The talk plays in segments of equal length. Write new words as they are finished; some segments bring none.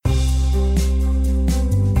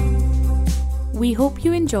We hope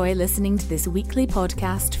you enjoy listening to this weekly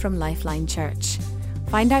podcast from Lifeline Church.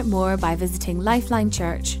 Find out more by visiting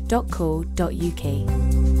lifelinechurch.co.uk.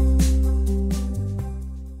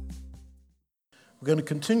 We're going to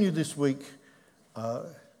continue this week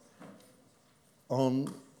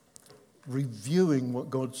on reviewing what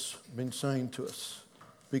God's been saying to us,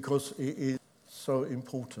 because it is so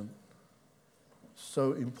important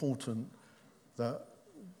that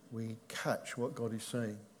we catch what God is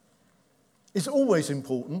saying. It's always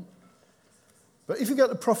important, but if you get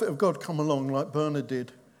the prophet of God come along like Bernard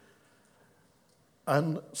did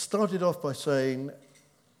and started off by saying,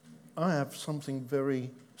 I have something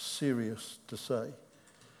very serious to say,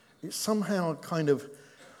 it somehow kind of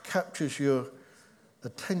captures your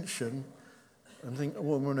attention and think, oh,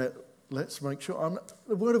 well, a minute, let's make sure.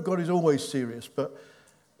 The Word of God is always serious, but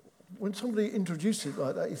when somebody introduces it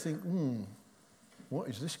like that, you think, what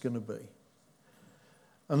is this going to be?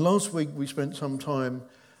 And last week we spent some time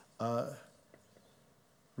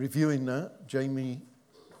reviewing that. Jamie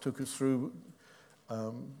took us through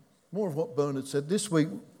more of what Bernard said. This week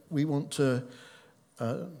we want to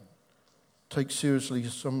take seriously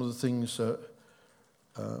some of the things that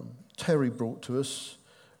Terry brought to us,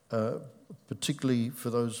 particularly for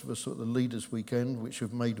those of us at the Leaders Weekend, which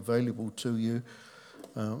have made available to you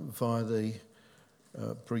via the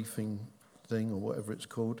briefing thing or whatever it's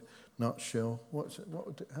called, nutshell. What's it?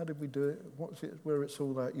 How did we do it? What's it? Where it's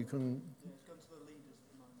all that you can. Yeah, it's gone to the leaders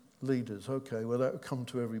at the moment. Leaders, okay. Well, that will come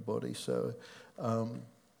to everybody. So,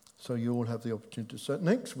 so you all have the opportunity to. So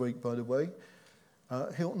next week, by the way,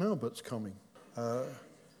 Hilton Albert's coming.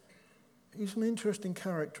 He's an interesting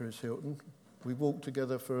character, is Hilton. We walked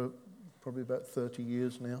together for probably about 30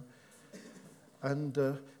 years now. And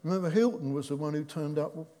remember, Hilton was the one who turned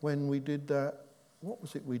up when we did that. What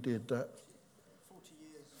was it we did? That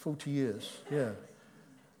 40 years, yeah.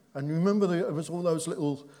 And you remember there was all those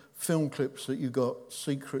little film clips that you got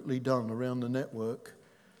secretly done around the network.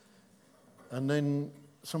 And then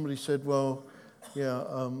somebody said, well, yeah,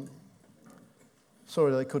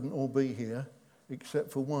 sorry they couldn't all be here except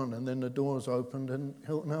for one. And then the doors opened and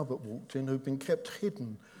Hilton Albert walked in, who'd been kept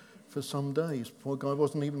hidden for some days. Poor guy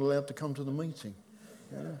wasn't even allowed to come to the meeting.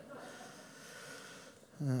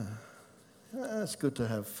 Yeah. It's good to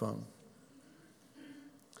have fun.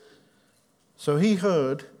 So he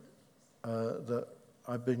heard that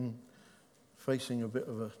I've been facing a bit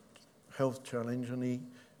of a health challenge, and he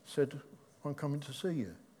said, I'm coming to see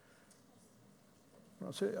you. And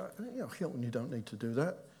I said, Hilton, you don't need to do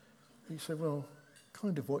that. He said, well,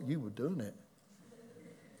 kind of what you would do, isn't it?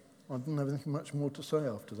 I didn't have anything much more to say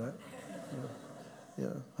after that.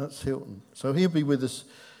 Yeah, that's Hilton. So he'll be with us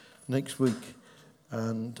next week.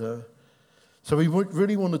 And so we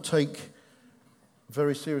really want to take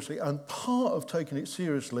very seriously. And part of taking it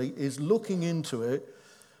seriously is looking into it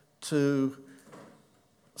to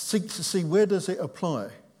seek to see where does it apply?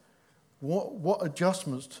 What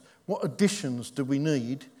adjustments, what additions do we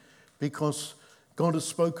need? Because God has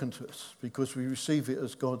spoken to us, because we receive it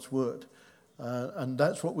as God's word. And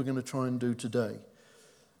that's what we're going to try and do today.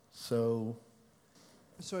 So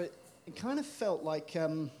it kind of felt like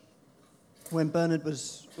when Bernard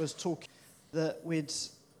was talking that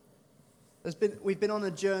we've been on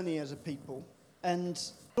a journey as a people, and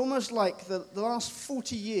it's almost like the last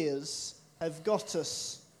 40 years have got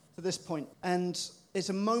us to this point, and it's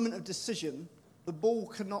a moment of decision. The ball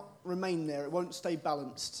cannot remain there. It won't stay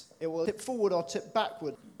balanced. It will tip forward or tip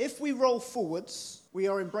backward. If we roll forwards, we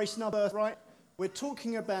are embracing our birthright. We're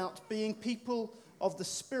talking about being people of the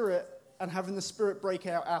Spirit and having the Spirit break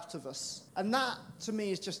out of us. And that, to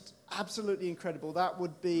me, is just absolutely incredible. That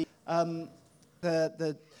would be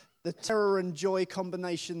the terror and joy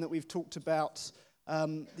combination that we've talked about,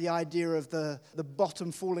 the idea of the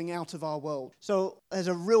bottom falling out of our world. So there's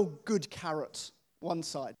a real good carrot, one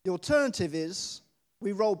side. The alternative is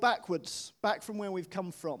we roll backwards, back from where we've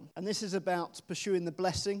come from. And this is about pursuing the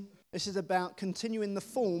blessing. This is about continuing the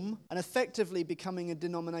form and effectively becoming a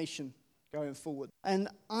denomination going forward. And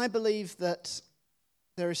I believe that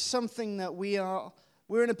there is something that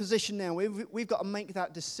we're in a position now, we've got to make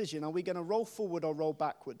that decision. Are we going to roll forward or roll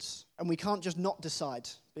backwards? And we can't just not decide,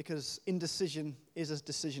 because indecision is a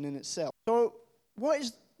decision in itself. So what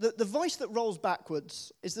is the voice that rolls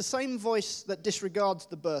backwards is the same voice that disregards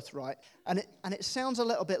the birthright, and it sounds a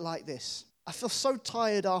little bit like this. I feel so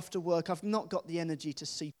tired after work, I've not got the energy to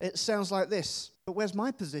see. It sounds like this. But where's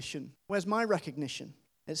my position? Where's my recognition?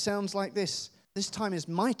 It sounds like this. This time is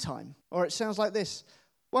my time. Or it sounds like this.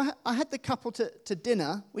 Well, I had the couple to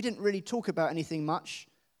dinner. We didn't really talk about anything much.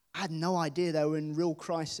 I had no idea they were in real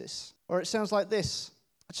crisis. Or it sounds like this.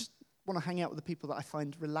 want to hang out with the people that I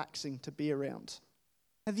find relaxing to be around.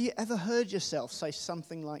 Have you ever heard yourself say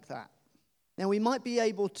something like that? Now, we might be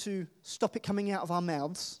able to stop it coming out of our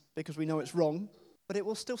mouths because we know it's wrong, but it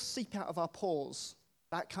will still seep out of our pores,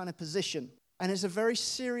 that kind of position. And it's a very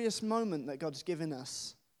serious moment that God's given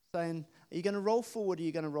us, saying, are you going to roll forward or are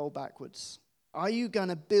you going to roll backwards? Are you going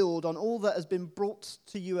to build on all that has been brought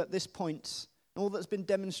to you at this point, all that's been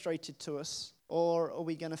demonstrated to us, or are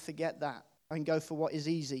we going to forget that and go for what is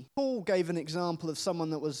easy? Paul gave an example of someone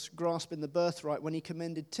that was grasping the birthright when he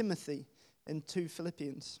commended Timothy in 2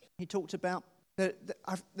 Philippians. He talked about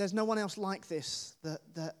there's no one else like this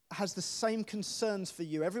that has the same concerns for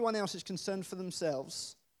you. Everyone else is concerned for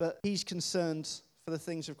themselves, but he's concerned for the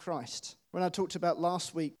things of Christ. When I talked about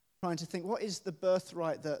last week, trying to think, what is the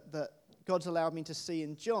birthright that God's allowed me to see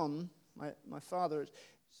in John, my father,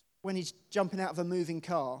 when he's jumping out of a moving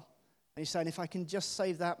car, and he's saying, if I can just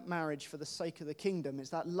save that marriage for the sake of the kingdom, it's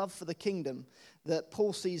that love for the kingdom that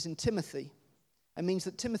Paul sees in Timothy. It means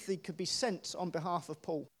that Timothy could be sent on behalf of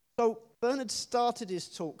Paul. So Bernard started his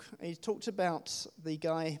talk. He talked about the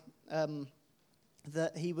guy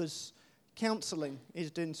that he was counselling.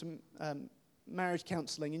 He's doing some marriage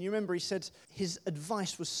counselling. And you remember he said his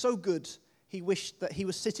advice was so good, he wished that he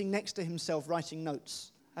was sitting next to himself writing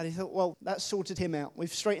notes. And he thought, well, that sorted him out.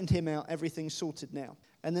 We've straightened him out. Everything's sorted now.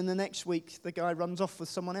 And then the next week, the guy runs off with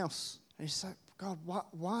someone else. And he's like, God,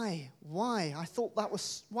 why? I thought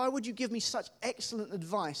why would you give me such excellent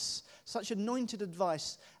advice, such anointed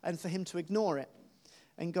advice, and for him to ignore it?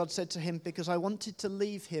 And God said to him, because I wanted to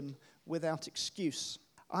leave him without excuse.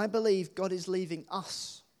 I believe God is leaving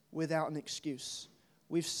us without an excuse.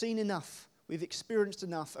 We've seen enough, we've experienced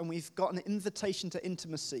enough, and we've got an invitation to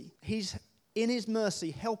intimacy. He's, in his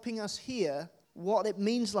mercy, helping us hear what it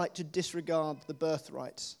means like to disregard the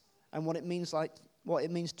birthright and what it means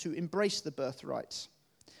to embrace the birthright,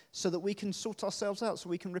 so that we can sort ourselves out, so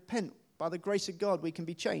we can repent. By the grace of God, we can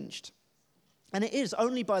be changed. And it is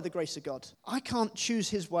only by the grace of God. I can't choose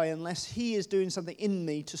his way unless he is doing something in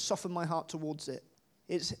me to soften my heart towards it.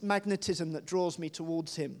 It's magnetism that draws me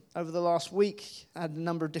towards him. Over the last week, I had a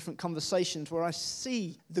number of different conversations where I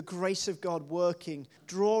see the grace of God working,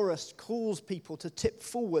 draw us, calls people to tip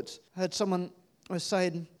forward. I heard someone was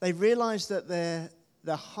saying they realized that their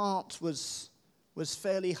heart was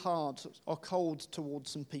fairly hard or cold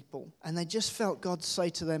towards some people. And they just felt God say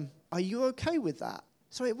to them, are you okay with that?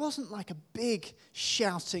 So it wasn't like a big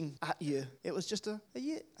shouting at you. It was just are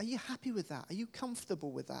you happy with that? Are you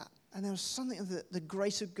comfortable with that? And there was something of the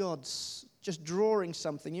grace of God's just drawing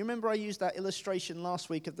something. You remember I used that illustration last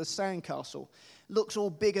week of the sandcastle. It looks all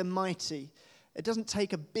big and mighty. It doesn't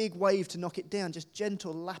take a big wave to knock it down, just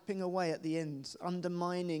gentle lapping away at the ends,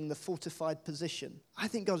 undermining the fortified position. I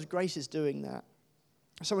think God's grace is doing that.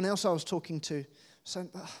 Someone else I was talking to said,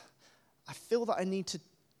 I feel that I need to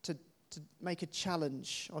make a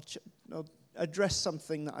challenge or address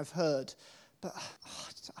something that I've heard, but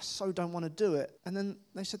I so don't want to do it. And then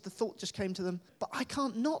they said the thought just came to them, but I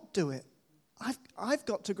can't not do it. I've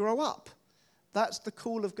got to grow up. That's the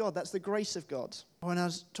call of God. That's the grace of God. When I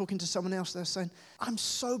was talking to someone else, they were saying, I'm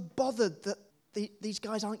so bothered that these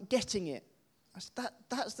guys aren't getting it. I said,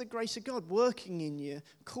 that's the grace of God working in you,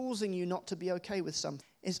 causing you not to be okay with something.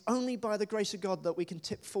 It's only by the grace of God that we can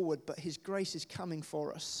tip forward, but his grace is coming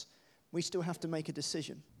for us. We still have to make a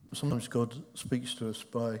decision. Sometimes God speaks to us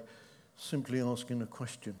by simply asking a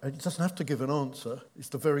question. It doesn't have to give an answer. It's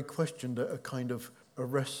the very question that kind of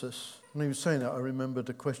arrests us. When he was saying that, I remembered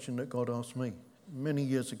a question that God asked me many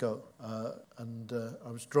years ago. I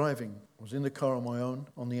was driving. I was in the car on my own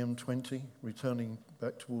on the M20, returning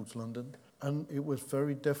back towards London. And it was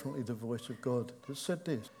very definitely the voice of God that said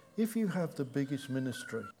this. If you have the biggest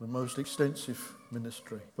ministry, the most extensive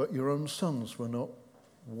ministry, but your own sons were not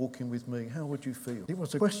walking with me, how would you feel? It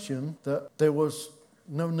was a question that there was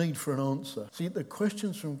no need for an answer. See, the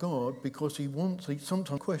question's from God because he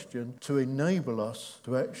sometimes question to enable us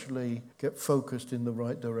to actually get focused in the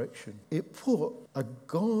right direction. It put a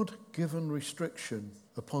God-given restriction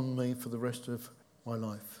upon me for the rest of my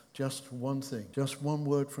life. Just one thing, just one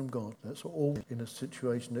word from God. That's all in a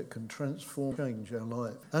situation that can transform, change our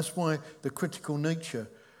life. That's why the critical nature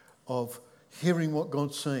of hearing what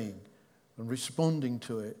God's saying and responding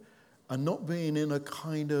to it and not being in a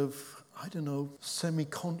kind of,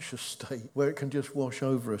 semi-conscious state where it can just wash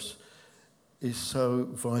over us is so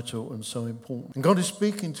vital and so important. And God is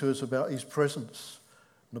speaking to us about his presence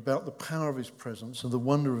and about the power of his presence and the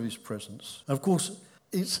wonder of his presence. And of course,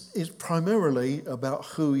 it's primarily about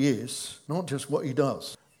who he is, not just what he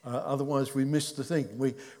does. Otherwise, we miss the thing.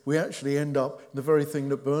 We actually end up the very thing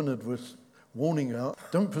that Bernard was warning about.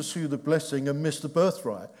 Don't pursue the blessing and miss the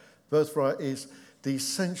birthright. Birthright is the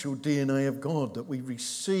essential DNA of God, that we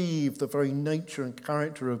receive the very nature and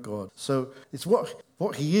character of God. So it's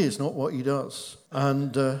what he is, not what he does.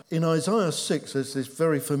 And in Isaiah 6, there's this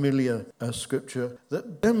very familiar scripture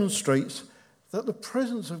that demonstrates that the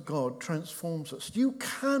presence of God transforms us. You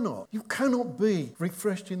cannot be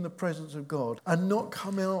refreshed in the presence of God and not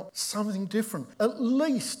come out something different. At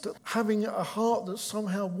least having a heart that's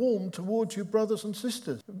somehow warm towards your brothers and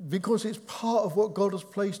sisters, because it's part of what God has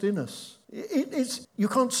placed in us. You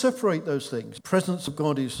can't separate those things. The presence of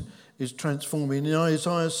God is transforming. In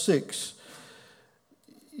Isaiah 6,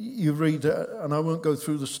 you read, and I won't go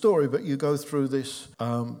through the story, but you go through this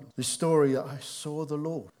story that I saw the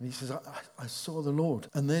Lord. And he says, I saw the Lord.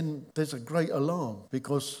 And then there's a great alarm,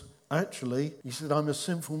 because actually, he said, I'm a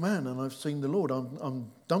sinful man and I've seen the Lord. I'm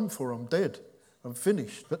done for, I'm dead, I'm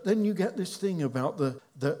finished. But then you get this thing about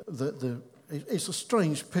it's a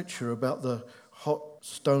strange picture about the hot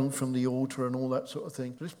stone from the altar and all that sort of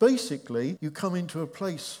thing. But it's basically, you come into a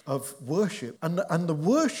place of worship. And the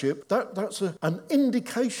worship, that's an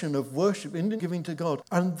indication of worship, giving to God.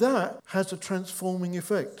 And that has a transforming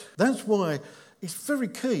effect. That's why it's very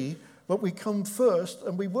key that we come first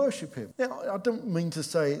and we worship him. Now, I don't mean to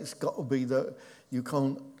say it's got to be that you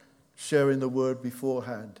can't share in the word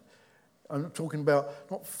beforehand. I'm talking about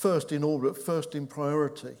not first in order, but first in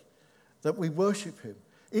priority. That we worship him.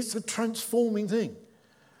 It's a transforming thing.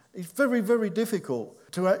 It's very, very difficult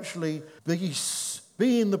to actually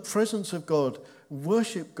be in the presence of God,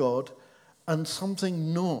 worship God, and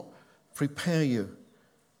something not prepare you.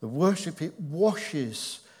 The worship, it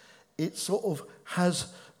washes. It sort of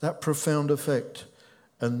has that profound effect.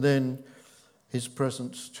 And then his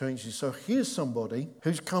presence changes. So here's somebody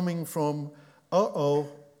who's coming from,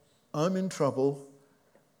 I'm in trouble.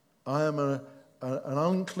 I am an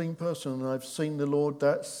unclean person and I've seen the Lord,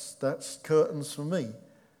 that's curtains for me.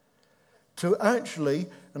 To actually,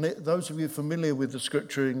 and those of you familiar with the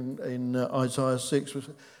scripture in Isaiah 6, was,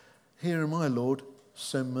 here am I, Lord,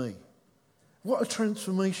 send me. What a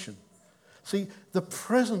transformation. See, the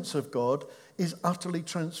presence of God is utterly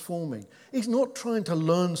transforming. He's not trying to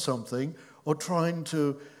learn something or trying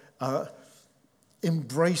to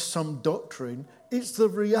embrace some doctrine. It's the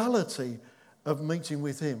reality of meeting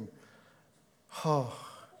with him.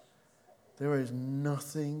 There is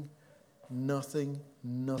nothing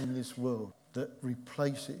in this world that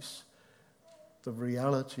replaces the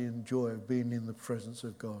reality and joy of being in the presence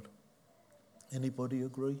of God. Anybody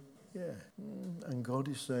agree? Yeah. And God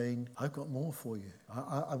is saying, I've got more for you.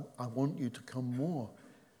 I want you to come more.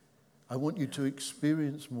 I want you to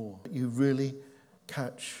experience more. You really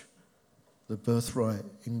catch the birthright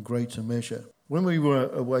in greater measure. When we were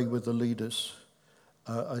away with the leaders,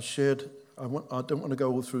 I shared, I don't want to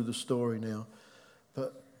go all through the story now,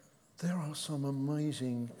 but there are some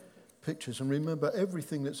amazing pictures. And remember,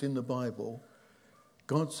 everything that's in the Bible,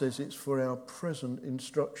 God says it's for our present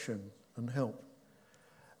instruction and help.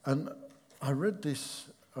 And I read this,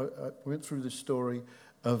 I went through this story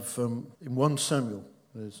of, in 1 Samuel,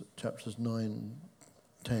 there's chapters 9,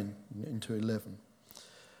 10 into 11.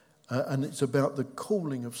 And it's about the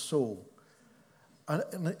calling of Saul. And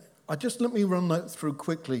let me run that through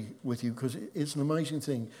quickly with you, because it's an amazing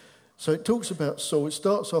thing. So it talks about Saul. It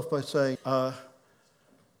starts off by saying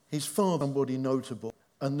his father, somebody notable,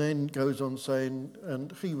 and then goes on saying,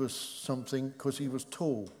 and he was something because he was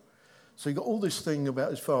tall. So you got all this thing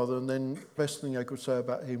about his father, and then the best thing I could say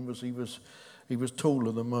about him was he was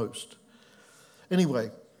taller than most.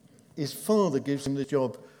 Anyway, his father gives him the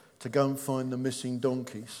job to go and find the missing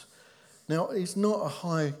donkeys. Now, it's not a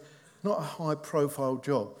high profile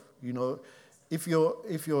job. You know, if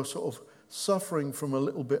you're sort of suffering from a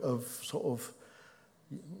little bit of sort of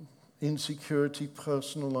insecurity,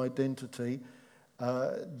 personal identity,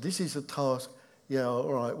 this is a task. Yeah,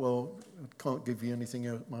 all right, well, I can't give you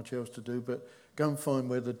anything much else to do, but go and find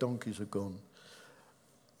where the donkeys have gone.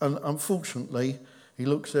 And unfortunately, he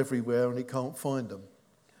looks everywhere and he can't find them.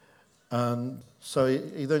 And so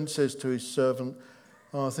he then says to his servant,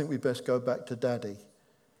 I think we best go back to Daddy.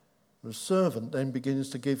 The servant then begins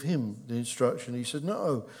to give him the instruction. He said,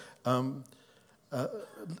 no,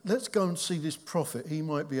 let's go and see this prophet. He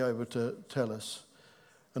might be able to tell us.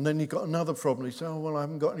 And then he got another problem. He said, I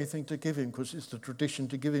haven't got anything to give him because it's the tradition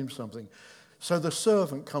to give him something. So the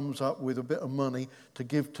servant comes up with a bit of money to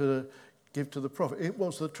give to the prophet. It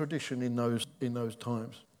was the tradition in those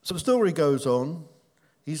times. So the story goes on.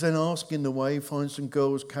 He's then asking the way, finds some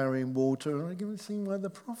girls carrying water. And I give him the thing where the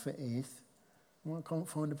prophet is. Well, I can't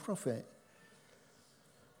find the prophet.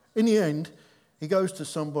 In the end, he goes to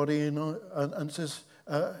somebody and says,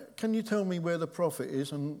 can you tell me where the prophet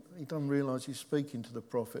is? And he doesn't realise he's speaking to the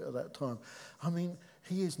prophet at that time. I mean,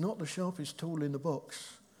 he is not the sharpest tool in the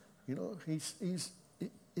box. You know,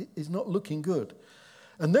 he's not looking good.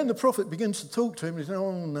 And then the prophet begins to talk to him. He says,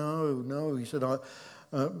 oh, no. He said,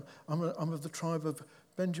 I'm of the tribe of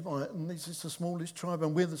Benjamin, and this is the smallest tribe,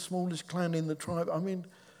 and we're the smallest clan in the tribe. I mean,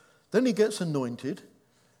 then he gets anointed,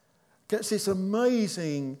 gets this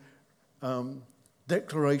amazing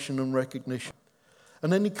declaration and recognition.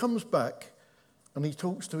 And then he comes back and he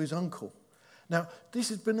talks to his uncle. Now, this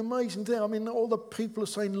has been amazing thing. I mean, all the people are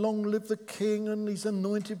saying, long live the king, and he's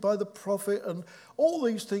anointed by the prophet, and all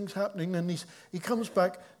these things happening. And he comes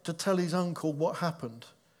back to tell his uncle what happened.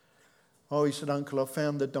 Oh, he said, Uncle, I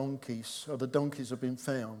found the donkeys, or the donkeys have been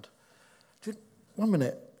found. 1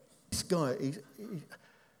 minute. This guy,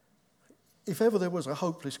 if ever there was a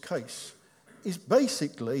hopeless case, is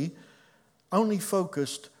basically only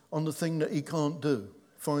focused on the thing that he can't do.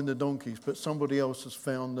 Find the donkeys, but somebody else has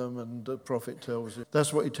found them, and the prophet tells him.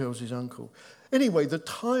 That's what he tells his uncle. Anyway, the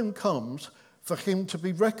time comes for him to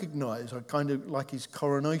be recognised, kind of like his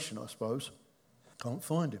coronation, I suppose. Can't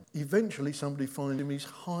find him. Eventually, somebody finds him. He's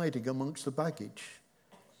hiding amongst the baggage.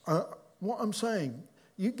 What I'm saying,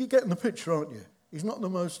 you're getting the picture, aren't you? He's not the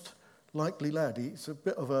most likely lad. He's a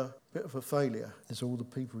bit of a failure. There's all the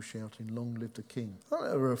people shouting, long live the king.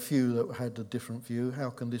 There were a few that had a different view.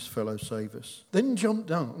 How can this fellow save us? Then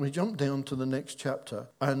we jump down to the next chapter,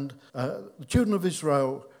 and the children of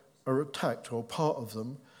Israel are attacked, or part of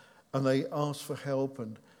them, and they ask for help.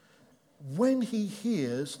 And when he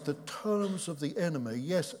hears the terms of the enemy,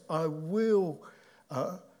 yes, I will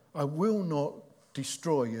not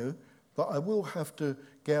destroy you, but I will have to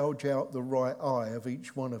gouge out the right eye of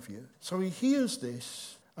each one of you. So he hears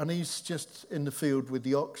this, and he's just in the field with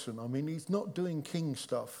the oxen. I mean, he's not doing king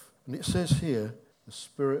stuff. And it says here, the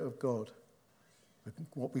Spirit of God,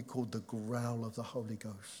 what we call the growl of the Holy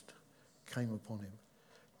Ghost, came upon him.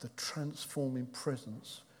 The transforming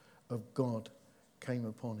presence of God came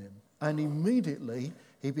upon him. And immediately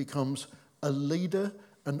he becomes a leader,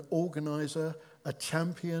 an organizer, a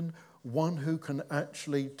champion, one who can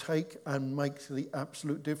actually take and make the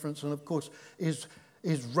absolute difference, and of course is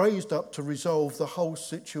raised up to resolve the whole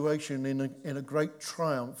situation in a great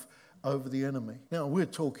triumph over the enemy. Now, we're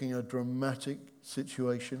talking a dramatic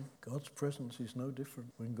situation. God's presence is no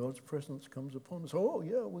different. When God's presence comes upon us, oh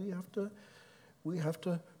yeah, we have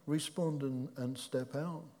to respond and step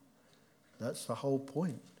out. That's the whole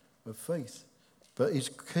point of faith. But it's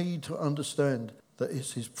key to understand that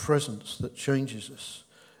it's his presence that changes us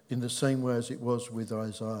in the same way as it was with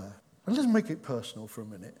Isaiah. And let's make it personal for a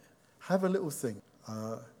minute. Have a little think.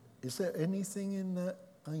 Is there anything in that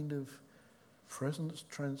kind of presence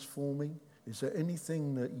transforming? Is there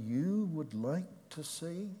anything that you would like to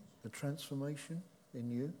see, a transformation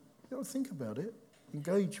in you? You know, think about it.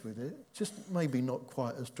 Engage with it. Just maybe not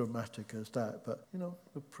quite as dramatic as that, but, you know,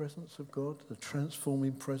 the presence of God, the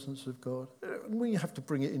transforming presence of God. We have to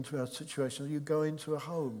bring it into our situation. You go into a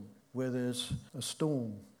home where there's a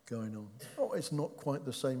storm going on. Oh, it's not quite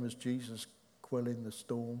the same as Jesus quelling the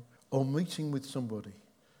storm. Or meeting with somebody.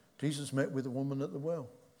 Jesus met with a woman at the well.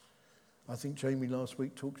 I think Jamie last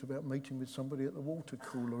week talked about meeting with somebody at the water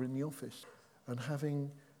cooler in the office and having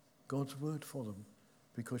God's word for them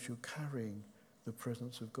because you're carrying the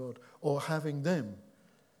presence of God. Or having them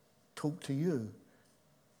talk to you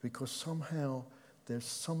because somehow there's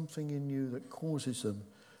something in you that causes them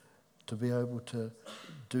to be able to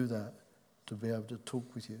do that, to be able to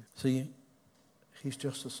talk with you. See, he's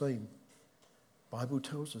just the same. Bible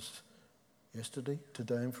tells us yesterday,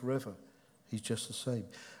 today and forever. He's just the same.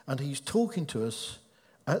 And he's talking to us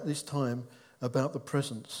at this time about the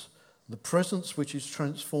presence which is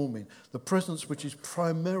transforming, the presence which is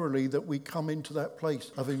primarily that we come into that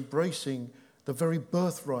place of embracing the very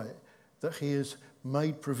birthright that he has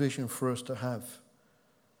made provision for us to have.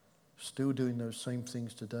 Still doing those same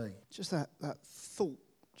things today. Just that thought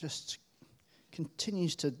just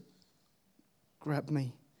continues to grab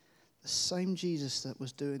me. The same Jesus that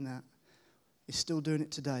was doing that is still doing it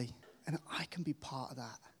today. And I can be part of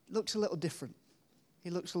that. It looks a little different. He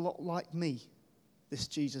looks a lot like me, this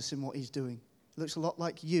Jesus, in what he's doing. He looks a lot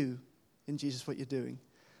like you in Jesus, what you're doing.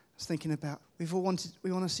 I was thinking about, we want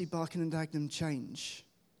to see Barking and Dagenham change.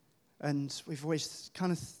 And we've always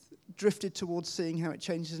kind of drifted towards seeing how it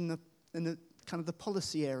changes in the kind of the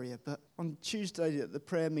policy area. But on Tuesday at the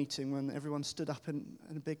prayer meeting, when everyone stood up in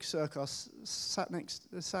a big circle, I sat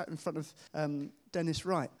in front of Dennis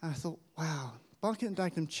Wright. And I thought, wow, Barking and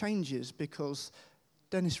Dagenham changes because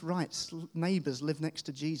Dennis Wright's neighbours live next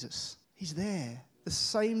to Jesus. He's there. The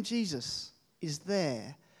same Jesus is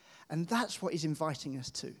there. And that's what he's inviting us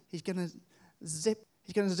to. He's going to zip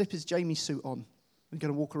his Jamie suit on and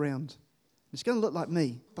going to walk around. It's going to look like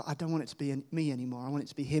me, but I don't want it to be me anymore. I want it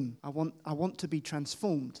to be him. I want to be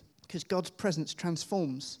transformed because God's presence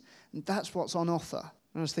transforms. And that's what's on offer.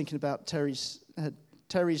 I was thinking about Terry's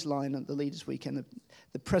line at the Leaders' Weekend,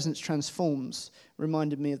 the presence transforms,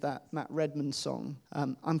 reminded me of that Matt Redman song.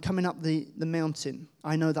 I'm coming up the mountain.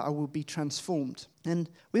 I know that I will be transformed. And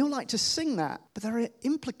we all like to sing that, but there are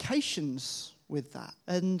implications with that.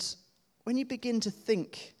 And when you begin to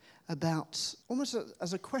think about, almost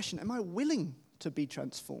as a question, am I willing to be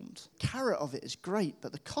transformed? The carrot of it is great,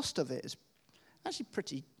 but the cost of it is actually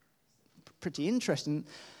pretty interesting.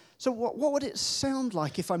 So what would it sound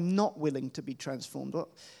like if I'm not willing to be transformed? Well,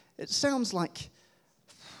 it sounds like,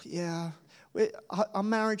 our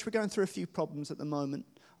marriage, we're going through a few problems at the moment.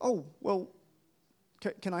 Oh, well,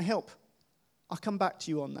 can I help? I'll come back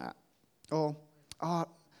to you on that. Or,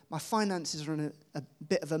 my finances are in a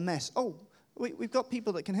bit of a mess. Oh, we've got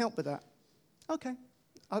people that can help with that. Okay,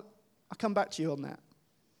 I'll come back to you on that.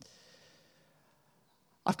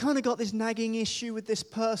 I've kind of got this nagging issue with this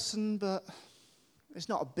person, but it's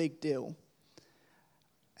not a big deal.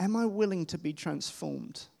 Am I willing to be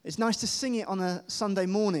transformed? It's nice to sing it on a Sunday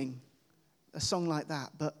morning, a song like that,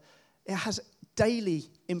 but it has daily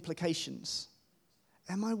implications.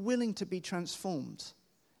 Am I willing to be transformed?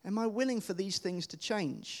 Am I willing for these things to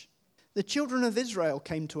change? The children of Israel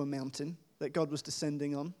came to a mountain that God was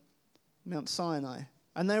descending on, Mount Sinai,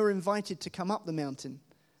 and they were invited to come up the mountain,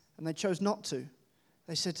 and they chose not to.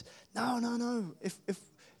 They said, no,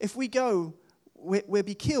 if we go, we'll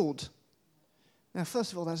be killed. Now,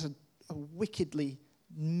 first of all, that's a wickedly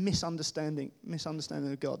misunderstanding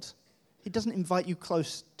of God. He doesn't invite you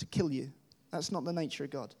close to kill you. That's not the nature of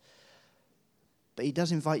God. But he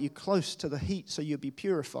does invite you close to the heat so you'll be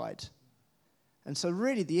purified. And so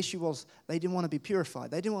really the issue was they didn't want to be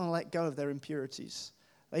purified. They didn't want to let go of their impurities.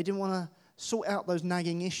 They didn't want to sort out those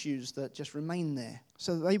nagging issues that just remained there.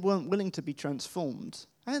 So they weren't willing to be transformed.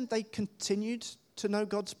 And they continued to know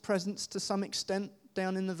God's presence to some extent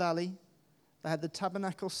down in the valley. They had the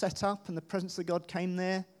tabernacle set up and the presence of God came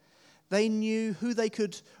there. They knew who they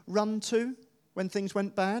could run to when things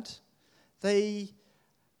went bad. They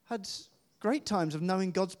had great times of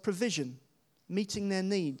knowing God's provision, meeting their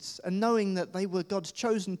needs, and knowing that they were God's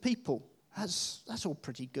chosen people. That's all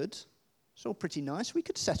pretty good. It's all pretty nice. We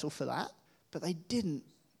could settle for that. But they didn't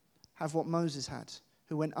have what Moses had,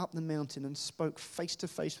 who went up the mountain and spoke face to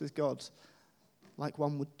face with God like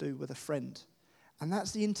one would do with a friend. And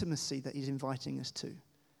that's the intimacy that he's inviting us to.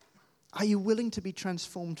 Are you willing to be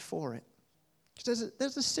transformed for it? Because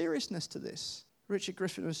there's a seriousness to this. Richard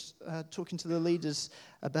Griffin was talking to the leaders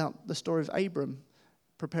about the story of Abram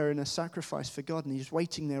preparing a sacrifice for God, and he was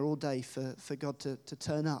waiting there all day for God to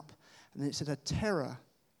turn up. And then it said a terror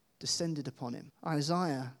descended upon him.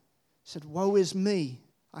 Isaiah said, "Woe is me,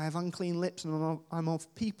 I have unclean lips, and I'm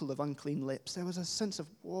of people of unclean lips." There was a sense of,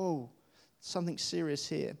 whoa, something serious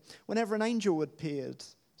here. Whenever an angel appeared,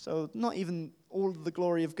 so not even all of the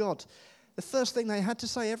glory of God, the first thing they had to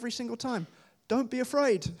say every single time, don't be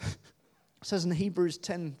afraid. It says in Hebrews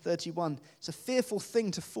 10:31, it's a fearful thing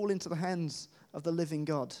to fall into the hands of the living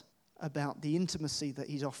God about the intimacy that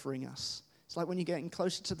he's offering us. It's like when you're getting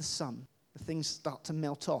closer to the sun, the things start to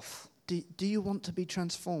melt off. Do you want to be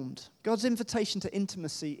transformed? God's invitation to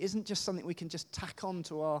intimacy isn't just something we can just tack on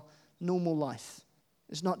to our normal life.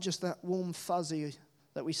 It's not just that warm fuzzy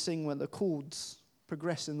that we sing when the chords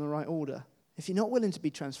progress in the right order. If you're not willing to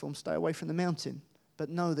be transformed, stay away from the mountain, but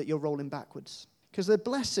know that you're rolling backwards. Because the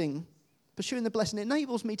blessing, pursuing the blessing,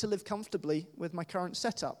 enables me to live comfortably with my current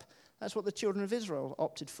setup. That's what the children of Israel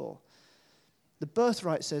opted for. The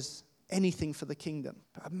birthright says anything for the kingdom.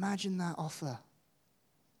 But imagine that offer.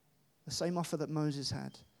 The same offer that Moses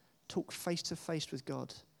had. Talk face to face with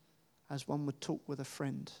God as one would talk with a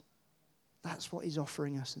friend. That's what he's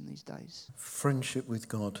offering us in these days. Friendship with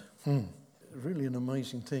God. Really an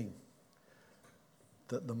amazing thing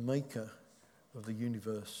that the maker of the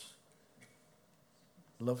universe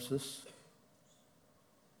loves us,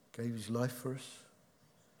 gave his life for us,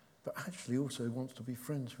 but actually also wants to be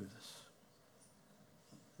friends with us.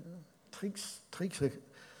 Takes a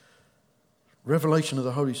revelation of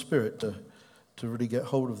the Holy Spirit to really get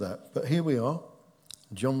hold of that. But here we are,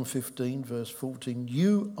 John 15, verse 14.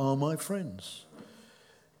 You are my friends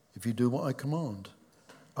if you do what I command.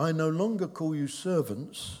 I no longer call you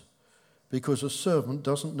servants because a servant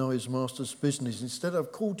doesn't know his master's business. Instead,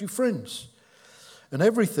 I've called you friends. And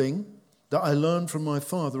everything that I learned from my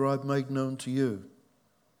Father I've made known to you.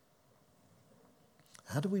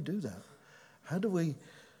 How do we do that? How do we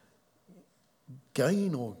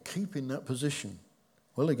gain or keep in that position?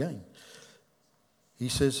 Well, again, he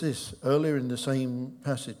says this earlier in the same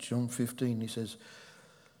passage, John 15, he says,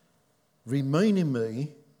 remain in me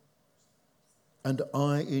and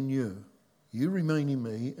I in you. You remain in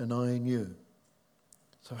me and I in you.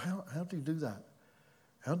 So how do you do that?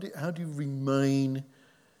 How do you remain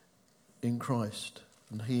in Christ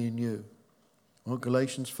and he in you? Well,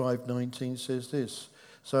 Galatians 5:19 says this.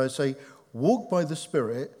 So I say, walk by the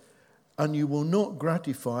Spirit and you will not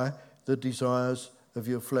gratify the desires of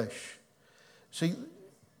your flesh. See,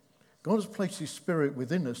 God has placed his Spirit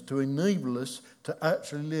within us to enable us to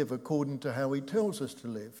actually live according to how he tells us to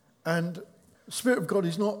live. And the Spirit of God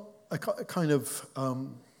is not a kind of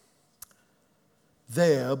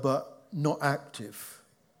there but not active,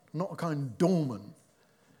 not a kind of dormant.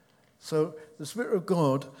 So the Spirit of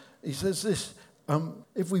God, he says this,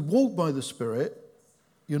 if we walk by the Spirit,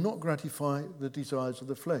 you'll not gratify the desires of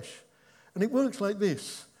the flesh. And it works like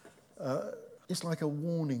this. It's like a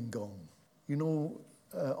warning gong. You know,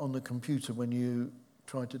 on the computer when you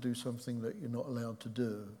try to do something that you're not allowed to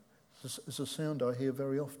do. It's a sound I hear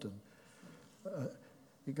very often.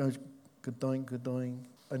 It goes, good dying,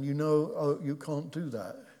 and you know, oh, you can't do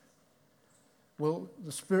that. Well,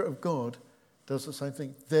 the Spirit of God does the same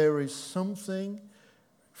thing. There is something,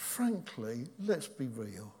 frankly, let's be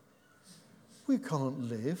real. We can't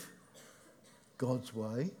live God's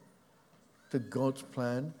way, to God's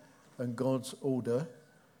plan and God's order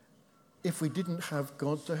if we didn't have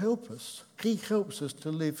God to help us. He helps us to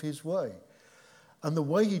live his way. And the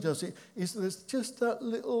way he does it is there's just that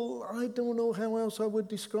little, I don't know how else I would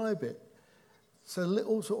describe it. It's a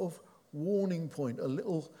little sort of warning point, a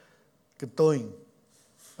little gadoing.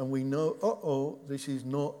 And we know, this is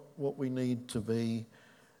not what we need to be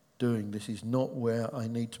doing. This is not where I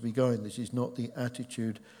need to be going. This is not the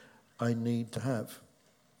attitude I need to have.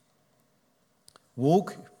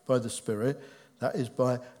 Walk by the Spirit. That is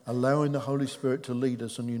by allowing the Holy Spirit to lead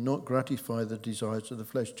us and you not gratify the desires of the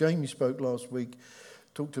flesh. Jamie spoke last week,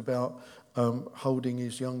 talked about holding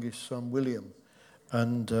his youngest son, William,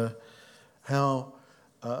 and how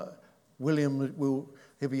William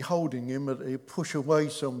he'll be holding him, but he'll push away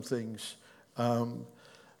some things and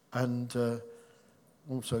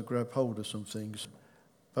also grab hold of some things.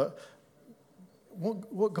 But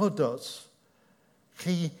what God does,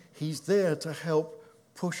 he's there to help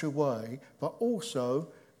push away, but also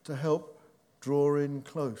to help draw in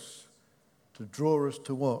close, to draw us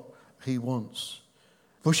to what he wants.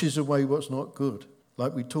 Pushes away what's not good.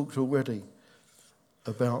 Like we talked already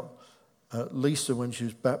about Lisa when she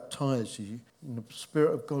was baptized. The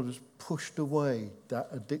Spirit of God has pushed away that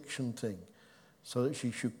addiction thing so that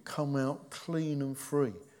she should come out clean and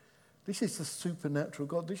free. This is the supernatural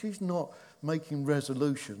God. This is not making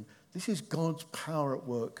resolution. This is God's power at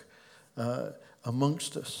work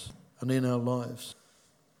amongst us and in our lives.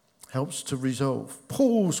 Helps to resolve.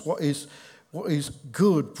 Pulls what is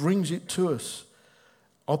good, brings it to us.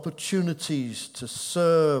 Opportunities to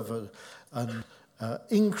serve and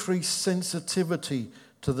increase sensitivity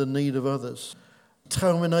to the need of others.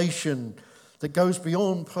 Determination that goes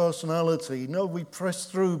beyond personality. No, we press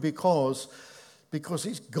through because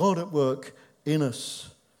it's God at work in us.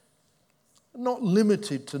 Not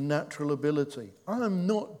limited to natural ability. I am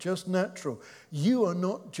not just natural. You are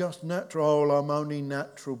not just natural. Oh, I'm only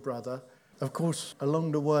natural, brother. Of course,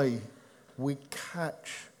 along the way, we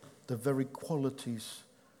catch the very qualities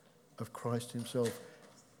of Christ himself.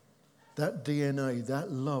 That DNA,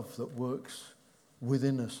 that love that works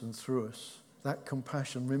within us and through us. That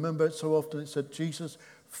compassion. Remember, so often it said Jesus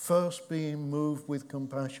first being moved with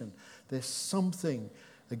compassion. There's something,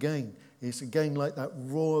 again, it's again like that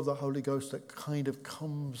roar of the Holy Ghost that kind of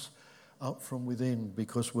comes up from within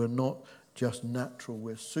because we're not just natural,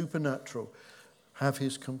 we're supernatural. Have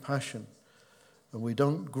his compassion. And we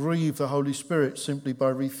don't grieve the Holy Spirit simply by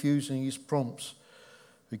refusing his prompts,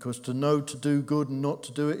 because to know to do good and not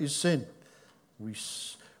to do it is sin. We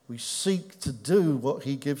seek to do what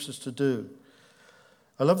he gives us to do.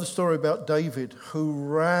 I love the story about David, who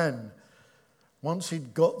ran. Once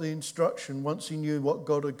he'd got the instruction, once he knew what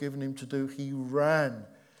God had given him to do, he ran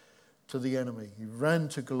to the enemy. He ran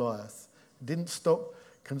to Goliath. Didn't stop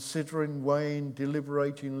considering, weighing,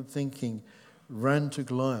 deliberating and thinking. Ran to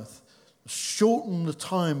Goliath. Shortened the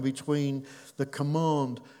time between the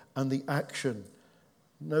command and the action.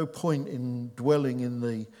 No point in dwelling in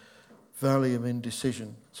the valley of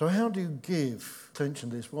indecision. So how do you give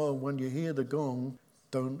attention to this? Well, when you hear the gong,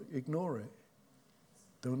 don't ignore it.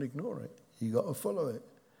 Don't ignore it. You got to follow it.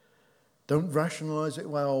 Don't rationalise it.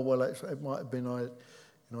 Well, it might have been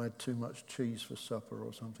I had too much cheese for supper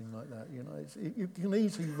or something like that. You can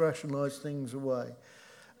easily rationalise things away.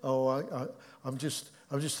 Oh, I'm just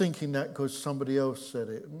thinking that because somebody else said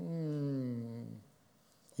it.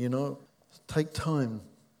 Take time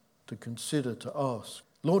to consider, to ask,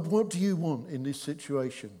 Lord, what do you want in this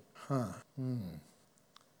situation?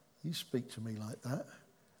 You speak to me like that,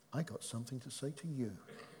 I got something to say to you.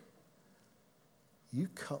 You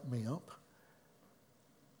cut me up,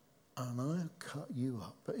 and I'll cut you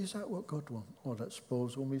up. But is that what God wants? Oh, that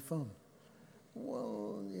spoils all my fun.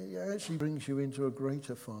 Well, it actually brings you into a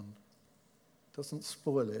greater fun. Doesn't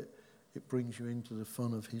spoil it. It brings you into the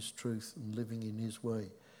fun of his truth and living in his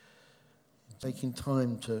way. Taking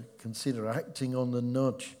time to consider, acting on the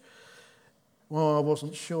nudge. Well, I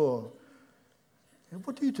wasn't sure.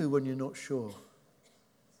 What do you do when you're not sure?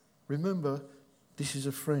 Remember, this is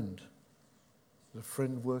a friend. The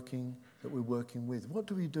friend that we're working with. What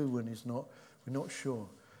do we do when we're not sure?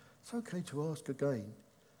 It's okay to ask again.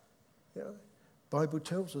 Bible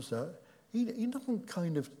tells us that. He doesn't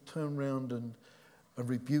kind of turn around and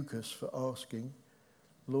rebuke us for asking,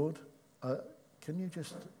 Lord, can you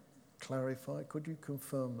just clarify? Could you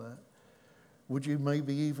confirm that? Would you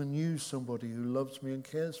maybe even use somebody who loves me and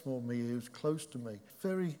cares for me, who's close to me?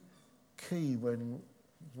 Very key when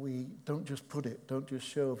we don't just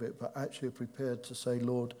shelve it, but actually are prepared to say,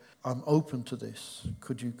 Lord, I'm open to this.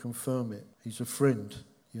 Could you confirm it? He's a friend.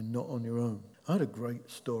 You're not on your own. I had a great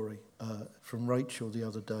story from Rachel the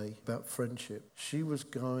other day about friendship. She was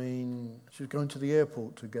going to the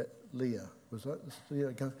airport to get Leah. Was that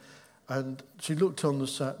Leah? And she looked on the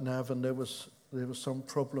sat nav, and there was some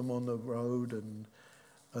problem on the road,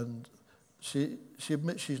 and she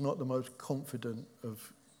admits she's not the most confident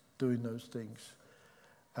of doing those things.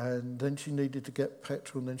 And then she needed to get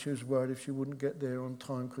petrol, and then she was worried if she wouldn't get there on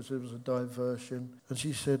time because there was a diversion. And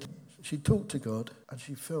she said she talked to God, and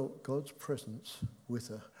she felt God's presence with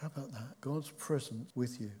her. How about that? God's presence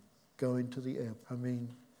with you, going to the airport. I mean,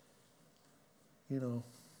 it's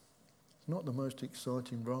not the most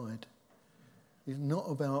exciting ride. It's not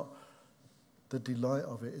about the delight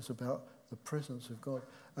of it. It's about the presence of God.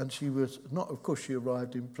 And she was not, of course, she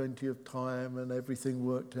arrived in plenty of time and everything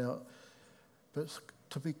worked out. But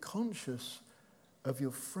to be conscious of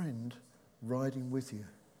your friend riding with you.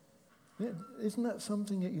 Isn't that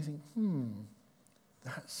something that you think,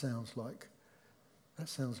 that sounds like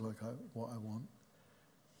what I want.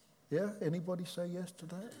 Yeah? Anybody say yes to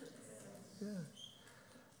that? Yeah.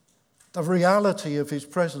 The reality of his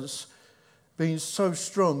presence being so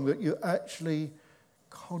strong that you're actually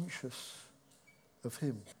conscious of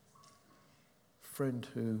him. Friend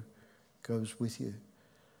who goes with you.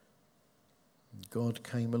 God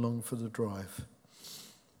came along for the drive.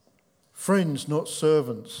 Friends, not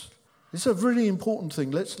servants. This is a really important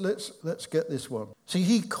thing. Let's get this one. See,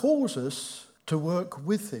 he calls us to work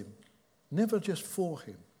with him, never just for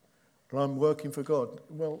him. I'm working for God.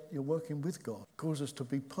 Well, you're working with God. He calls us to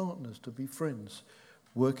be partners, to be friends,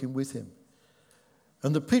 working with him.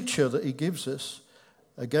 And the picture that he gives us,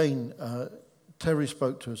 again, Terry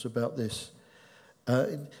spoke to us about this.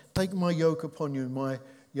 Take my yoke upon you. My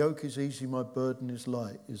yoke is easy, my burden is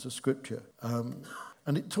light, is a scripture.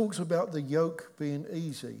 And it talks about the yoke being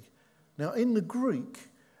easy. Now, in the Greek,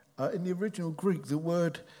 in the original Greek, the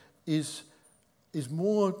word is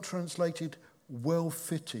more translated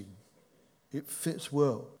well-fitting. It fits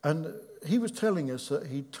well. And he was telling us that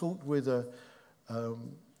he talked with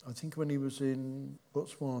I think when he was in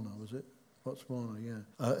Botswana, was it? Botswana,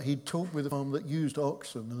 yeah. He talked with a farmer that used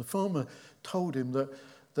oxen, and the farmer told him that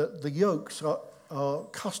the yokes are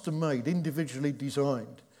custom-made, individually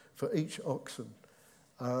designed for each oxen.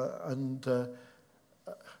 And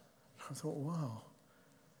I thought, wow,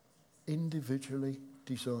 individually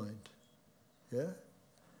designed. Yeah?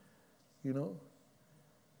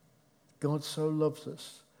 God so loves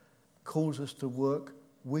us, calls us to work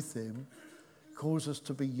with him, calls us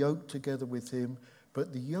to be yoked together with him,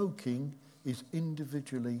 but the yoking is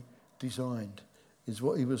individually designed, is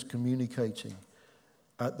what he was communicating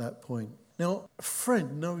at that point. Now, a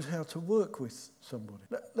friend knows how to work with somebody.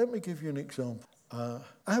 Let me give you an example.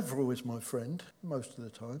 Avril is my friend most of the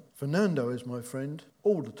time. Fernando is my friend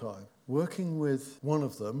all the time. Working with one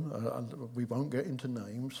of them, we won't get into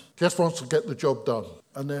names, Just wants to get the job done.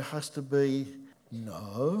 and there has to be,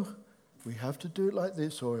 no, we have to do it like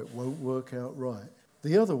this or it won't work out right.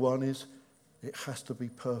 The other one is, it has to be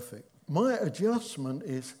perfect. My adjustment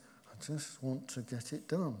is, I just want to get it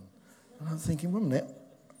done. And I'm thinking, well,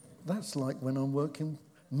 that's like when I'm working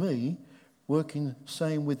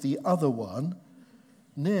same with the other one.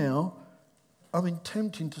 Now, I'm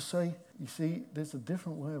tempting to say, you see, there's a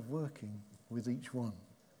different way of working with each one.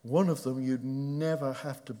 One of them you'd never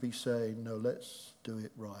have to be saying, no, let's do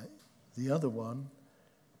it right. The other one,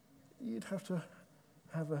 you'd have to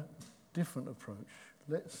have a different approach.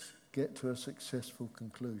 Let's get to a successful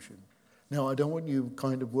conclusion. Now, I don't want you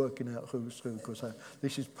kind of working out who's who, because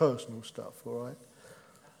this is personal stuff, all right?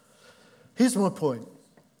 Here's my point.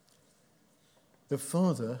 The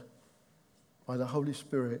Father, by the Holy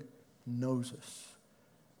Spirit, knows us.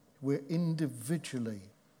 We're individually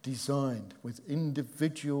designed with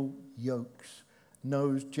individual yokes,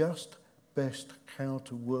 knows just best how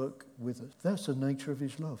to work with us. That's the nature of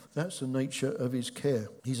his love. That's the nature of his care.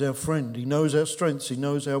 He's our friend. He knows our strengths. He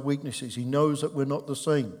knows our weaknesses. He knows that we're not the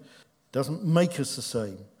same. Doesn't make us the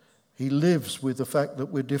same. He lives with the fact that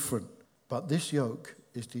we're different. But this yoke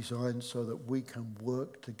is designed so that we can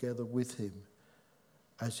work together with him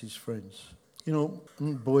as his friends. You know,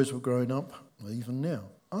 when boys were growing up, even now,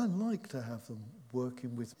 I like to have them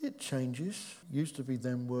working with. It changes. Used to be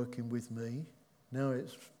them working with me. Now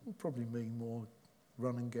it's probably me more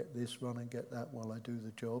run and get this, run and get that while I do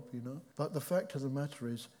the job, you know. But the fact of the matter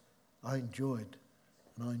is, I enjoyed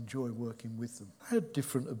and I enjoy working with them. I had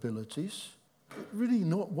different abilities. It really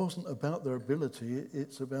wasn't about their ability,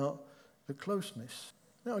 it's about the closeness.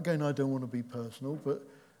 Now again, I don't want to be personal, but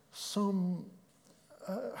some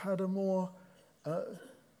had a more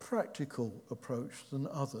practical approach than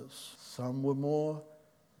others. Some were more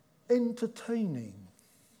entertaining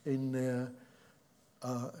in their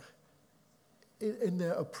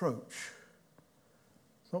approach.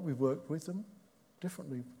 But we worked with them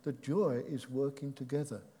differently. The joy is working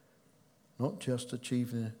together, not just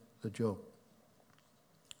achieving the job.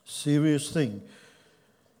 Serious thing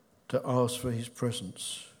to ask for his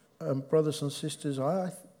presence. Brothers and sisters,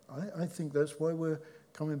 I think that's why we're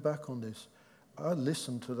coming back on this. I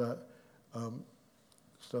listened to that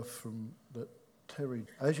stuff from that Terry.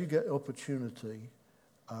 As you get opportunity,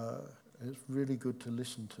 it's really good to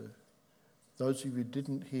listen to. Those of you who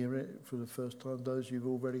didn't hear it for the first time, those of you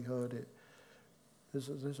who've already heard it,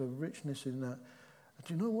 there's a richness in that. And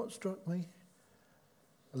do you know what struck me?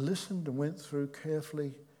 I listened and went through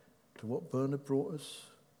carefully to what Bernard brought us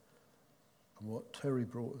and what Terry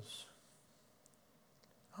brought us.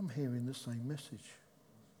 I'm hearing the same message.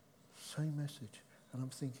 Same message. And I'm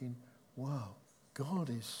thinking, wow, God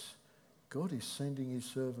is sending his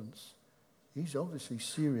servants. He's obviously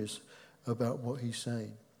serious about what he's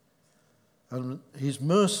saying. And his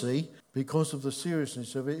mercy, because of the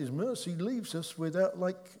seriousness of it, his mercy leaves us without,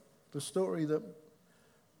 like the story that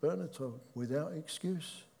Bernard told, without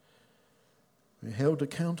excuse. We're held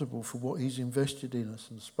accountable for what he's invested in us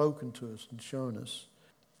and spoken to us and shown us.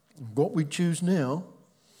 And what we choose now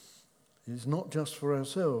is not just for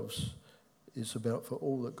ourselves. It's about for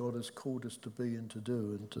all that God has called us to be and to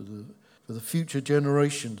do, and for the future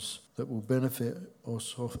generations that will benefit or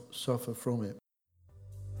suffer from it.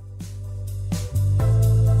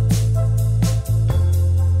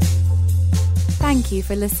 Thank you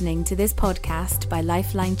for listening to this podcast by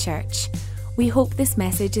Lifeline Church. We hope this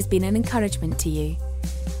message has been an encouragement to you.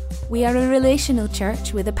 We are a relational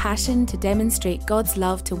church with a passion to demonstrate God's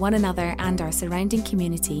love to one another and our surrounding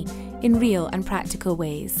community in real and practical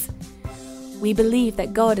ways. We believe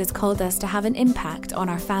that God has called us to have an impact on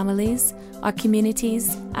our families, our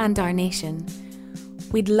communities, and our nation.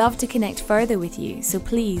 We'd love to connect further with you, so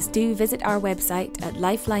please do visit our website at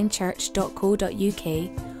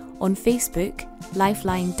lifelinechurch.co.uk, on Facebook,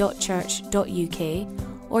 lifeline.church.uk,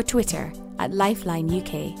 or Twitter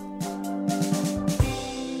 @LifelineUK.